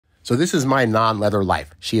So this is my non-leather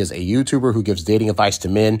life. She is a YouTuber who gives dating advice to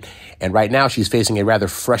men, and right now she's facing a rather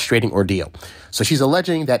frustrating ordeal. So she's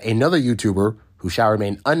alleging that another YouTuber, who shall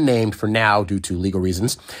remain unnamed for now due to legal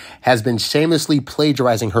reasons, has been shamelessly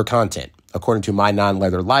plagiarizing her content. According to My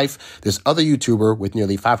Non-Leather Life, this other YouTuber with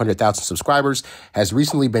nearly 500,000 subscribers has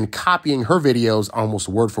recently been copying her videos almost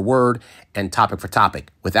word for word and topic for topic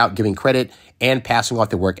without giving credit and passing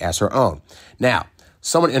off the work as her own. Now,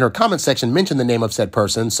 someone in her comment section mentioned the name of said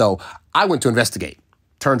person, so I went to investigate.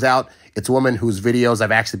 Turns out it's a woman whose videos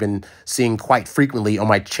I've actually been seeing quite frequently on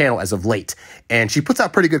my channel as of late, and she puts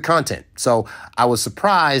out pretty good content. So I was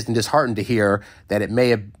surprised and disheartened to hear that it may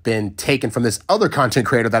have been taken from this other content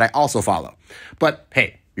creator that I also follow. But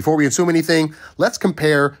hey, before we assume anything, let's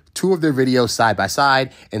compare two of their videos side by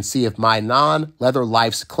side and see if My Non-Leather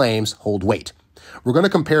Life's claims hold weight. We're going to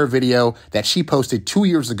compare a video that she posted 2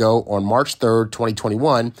 years ago on March 3rd,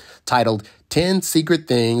 2021, titled 10 Secret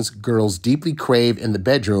Things Girls Deeply Crave in the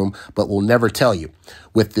Bedroom But Will Never Tell You,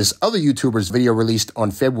 with this other YouTuber's video released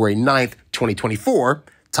on February 9th, 2024,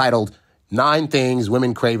 titled 9 Things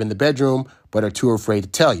Women Crave in the Bedroom But Are Too Afraid to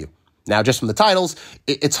Tell You. Now, just from the titles,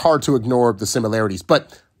 it's hard to ignore the similarities,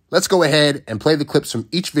 but let's go ahead and play the clips from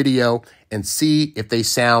each video and see if they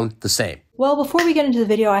sound the same. Well, before we get into the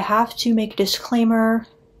video, I have to make a disclaimer.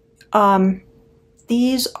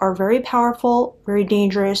 These are very powerful, very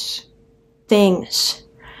dangerous things.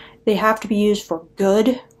 They have to be used for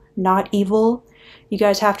good, not evil. You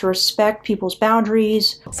guys have to respect people's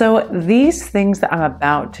boundaries. So these things that I'm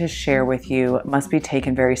about to share with you must be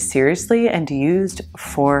taken very seriously and used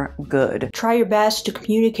for good. Try your best to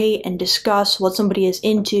communicate and discuss what somebody is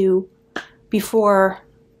into before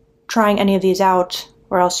trying any of these out,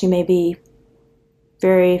 or else you may be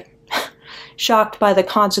very shocked by the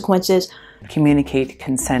consequences. Communicate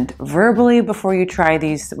consent verbally before you try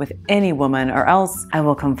these with any woman, or else I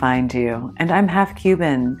will come find you. And I'm half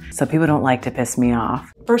Cuban, so people don't like to piss me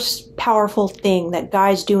off. First powerful thing that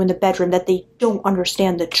guys do in the bedroom that they don't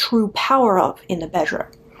understand the true power of in the bedroom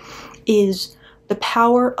is the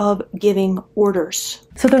power of giving orders.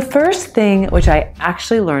 So the first thing, which I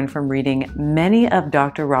actually learned from reading many of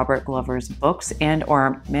Dr. Robert Glover's books and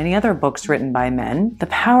or many other books written by men, the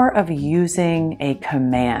power of using a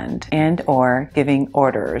command and or giving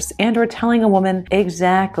orders and or telling a woman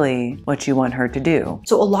exactly what you want her to do.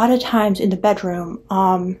 So a lot of times in the bedroom,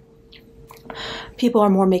 people are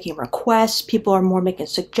more making requests, people are more making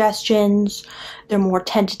suggestions, they're more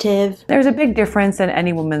tentative. There's a big difference in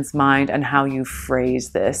any woman's mind on how you phrase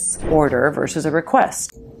this order versus a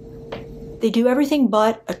request. They do everything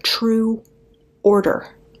but a true order.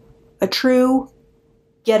 A true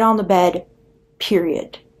get on the bed,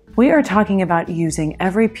 period. We are talking about using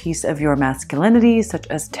every piece of your masculinity, such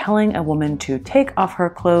as telling a woman to take off her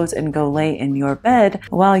clothes and go lay in your bed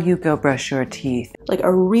while you go brush your teeth. Like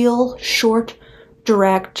a real short,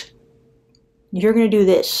 direct, you're gonna do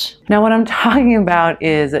this. Now what I'm talking about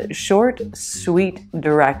is short, sweet,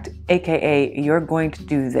 direct, aka you're going to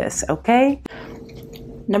do this, okay?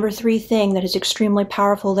 Number 3 thing that is extremely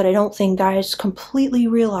powerful that I don't think guys completely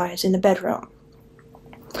realize in the bedroom.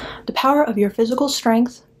 The power of your physical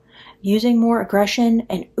strength, using more aggression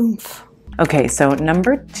and oomph. Okay, so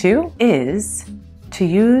number 2 is to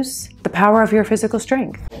use the power of your physical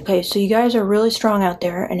strength. Okay, so you guys are really strong out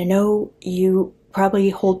there, and I know you probably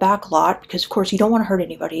hold back a lot because, of course, you don't want to hurt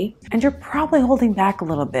anybody. And you're probably holding back a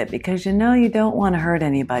little bit because you know you don't want to hurt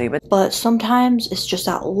anybody. But sometimes it's just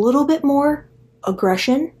that little bit more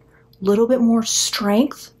aggression, a little bit more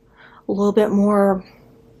strength, a little bit more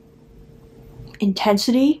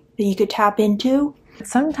intensity that you could tap into.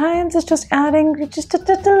 Sometimes it's just adding just a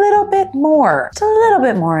little bit more. Just a little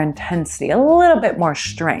bit more intensity, a little bit more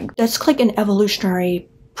strength. That's like an evolutionary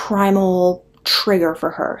primal trigger for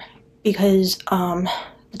her because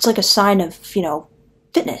it's like a sign of,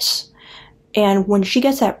 fitness. And when she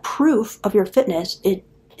gets that proof of your fitness, it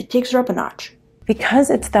takes her up a notch. Because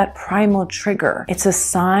it's that primal trigger. It's a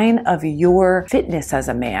sign of your fitness as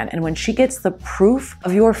a man. And when she gets the proof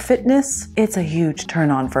of your fitness, it's a huge turn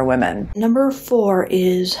on for women. Number 4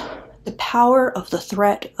 is the power of the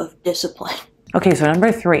threat of discipline. Okay, so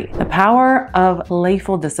number 3, the power of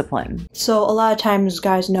playful discipline. So a lot of times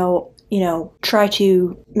guys know, try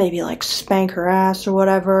to maybe like spank her ass or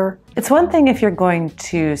whatever. It's one thing if you're going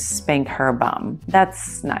to spank her bum.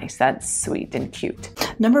 That's nice, that's sweet and cute.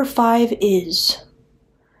 Number 5 is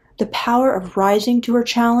the power of rising to her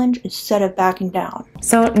challenge instead of backing down.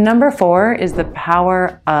 So number 4 is the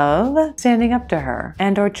power of standing up to her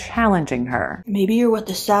and or challenging her. Maybe you're with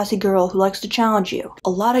the sassy girl who likes to challenge you. A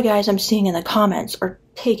lot of guys I'm seeing in the comments are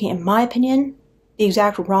taking, in my opinion, the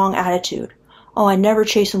exact wrong attitude. Oh, I never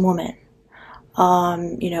chase a woman.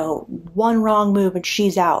 You know, one wrong move and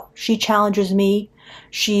she's out. She challenges me.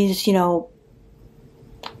 She's, you know,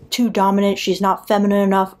 too dominant. She's not feminine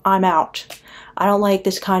enough. I'm out. I don't like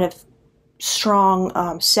this kind of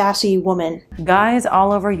strong, sassy woman. Guys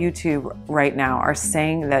all over YouTube right now are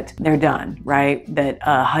saying that they're done, right? That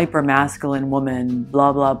a hyper-masculine woman,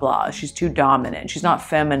 blah, blah, blah. She's too dominant. She's not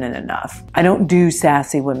feminine enough. I don't do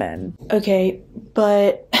sassy women. Okay,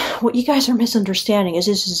 but what you guys are misunderstanding is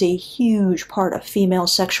this is a huge part of female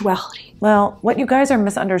sexuality. Well, what you guys are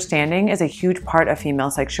misunderstanding is a huge part of female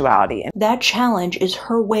sexuality. That challenge is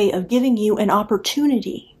her way of giving you an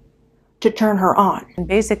opportunity to turn her on. And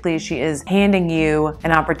basically, she is handing you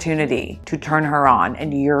an opportunity to turn her on,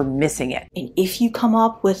 and you're missing it. And if you come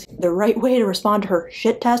up with the right way to respond to her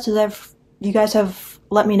shit test, as you guys have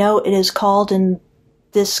let me know it is called in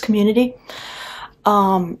this community,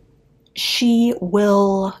 she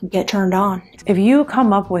will get turned on. If you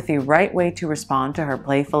come up with the right way to respond to her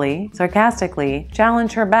playfully, sarcastically,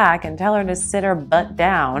 challenge her back and tell her to sit her butt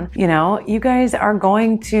down, you know, you guys are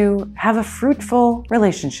going to have a fruitful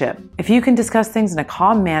relationship. If you can discuss things in a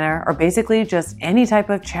calm manner, or basically just any type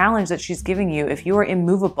of challenge that she's giving you, if you are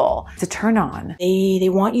immovable, it's a turn on. They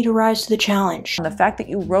want you to rise to the challenge. And the fact that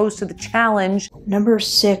you rose to the challenge. Number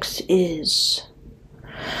 6 is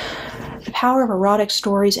the power of erotic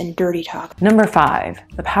stories and dirty talk. Number 5,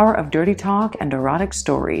 the power of dirty talk and erotic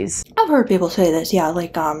stories. I've heard people say this, yeah,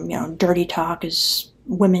 like, you know, dirty talk is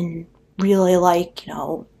women really like, you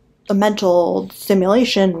know, the mental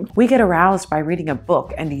stimulation. We get aroused by reading a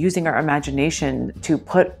book and using our imagination to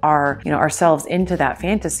put ourselves into that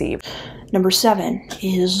fantasy. Number 7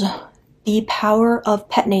 is the power of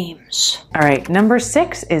pet names. All right, number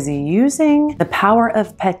 6 is using the power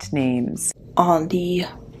of pet names. On the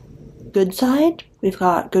good side, we've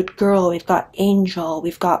got good girl, we've got angel,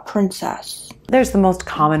 we've got princess. There's the most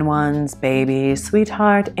common ones: baby,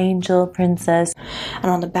 sweetheart, angel, princess.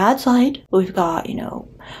 And on the bad side, we've got, you know,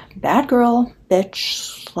 bad girl,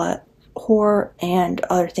 bitch, slut, whore, and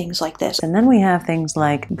other things like this. And then we have things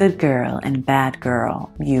like good girl and bad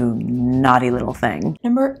girl, you naughty little thing.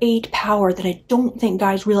 Number 8 power that I don't think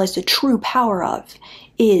guys realize the true power of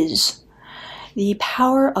is the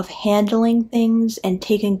power of handling things and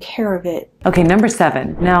taking care of it. Okay, number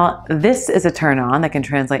 7. Now, this is a turn on that can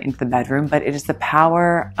translate into the bedroom, but it is the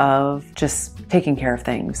power of just taking care of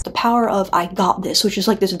things. The power of I got this, which is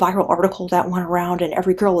like this viral article that went around and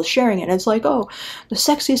every girl was sharing it. It's like, oh, the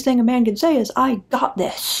sexiest thing a man can say is, I got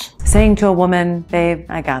this. Saying to a woman, babe,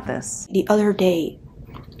 I got this. The other day,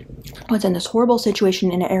 I was in this horrible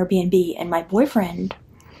situation in an Airbnb, and my boyfriend,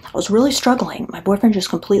 I was really struggling. My boyfriend just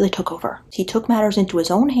completely took over. He took matters into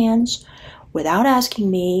his own hands without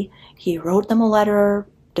asking me. He wrote them a letter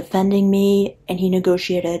defending me, and he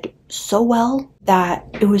negotiated so well that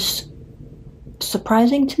it was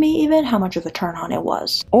surprising to me even how much of a turn on it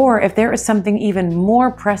was. Or if there is something even more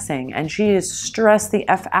pressing and she is stressed the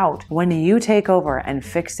F out, when you take over and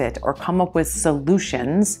fix it or come up with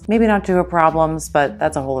solutions, maybe not to her problems, but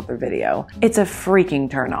that's a whole other video, it's a freaking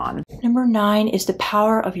turn on. Number 9 is the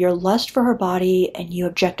power of your lust for her body and you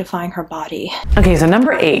objectifying her body. Okay, so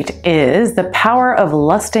number 8 is the power of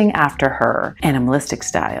lusting after her, animalistic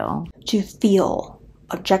style. To feel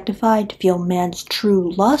objectified, to feel man's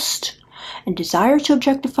true lust and desire to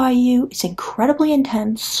objectify you is incredibly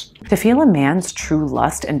intense. To feel a man's true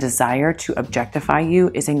lust and desire to objectify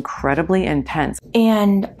you is incredibly intense.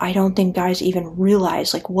 And I don't think guys even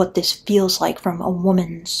realize like what this feels like from a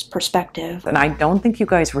woman's perspective. And I don't think you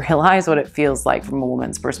guys realize what it feels like from a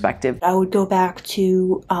woman's perspective. I would go back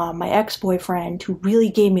to my ex-boyfriend who really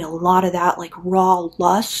gave me a lot of that like raw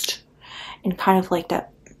lust and kind of like that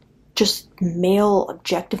just male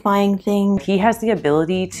objectifying thing. He has the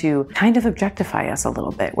ability to kind of objectify us a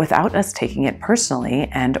little bit without us taking it personally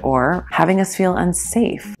and or having us feel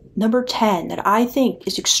unsafe. Number 10 that I think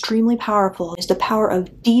is extremely powerful is the power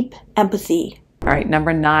of deep empathy. All right,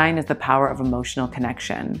 number 9 is the power of emotional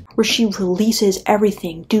connection. Where she releases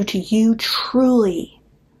everything due to you truly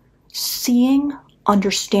seeing,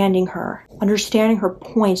 understanding her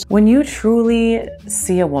points. When you truly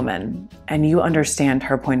see a woman and you understand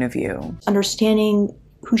her point of view, understanding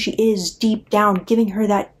who she is deep down, giving her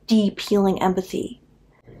that deep healing empathy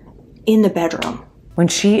in the bedroom. When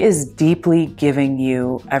she is deeply giving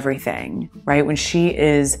you everything, right? When she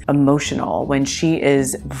is emotional, when she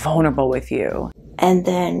is vulnerable with you. And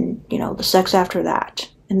then, you know, the sex after that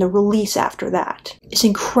and the release after that is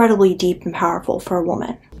incredibly deep and powerful for a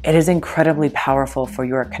woman. It is incredibly powerful for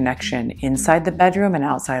your connection inside the bedroom and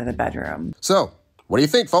outside of the bedroom. So, what do you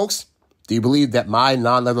think, folks? Do you believe that my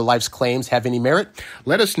non-leather life's claims have any merit?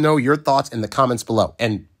 Let us know your thoughts in the comments below.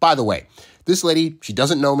 And by the way, this lady, she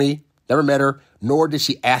doesn't know me, never met her, nor did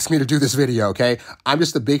she ask me to do this video, okay? I'm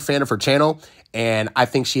just a big fan of her channel, and I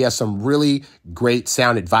think she has some really great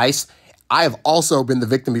sound advice. I have also been the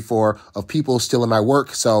victim before of people stealing my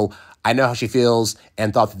work, so I know how she feels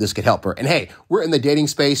and thought that this could help her. And hey, we're in the dating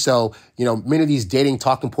space, so, many of these dating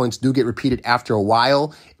talking points do get repeated after a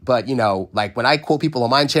while. But, like when I quote people on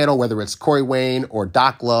my channel, whether it's Corey Wayne or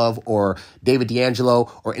Doc Love or David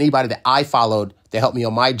D'Angelo or anybody that I followed to help me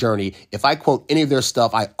on my journey, if I quote any of their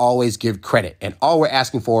stuff, I always give credit. And all we're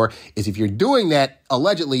asking for is if you're doing that,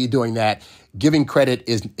 allegedly you're doing that, giving credit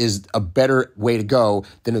is a better way to go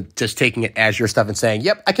than just taking it as your stuff and saying,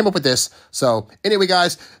 yep, I came up with this. So anyway,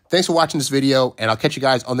 guys, thanks for watching this video, and I'll catch you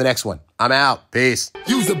guys on the next one. I'm out. Peace.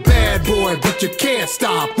 You's a bad boy, but you can't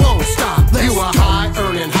stop, won't stop. You a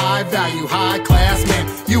high-earning, high-value, high-class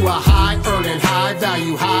man. You a high-earning,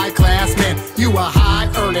 high-value, high-class man. You a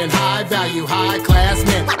high-earning, high-value, high-class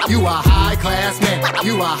man. You a high-class man.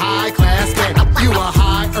 You a high-class man. You a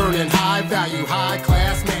high-earning, high-value,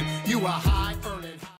 high-class man. You a high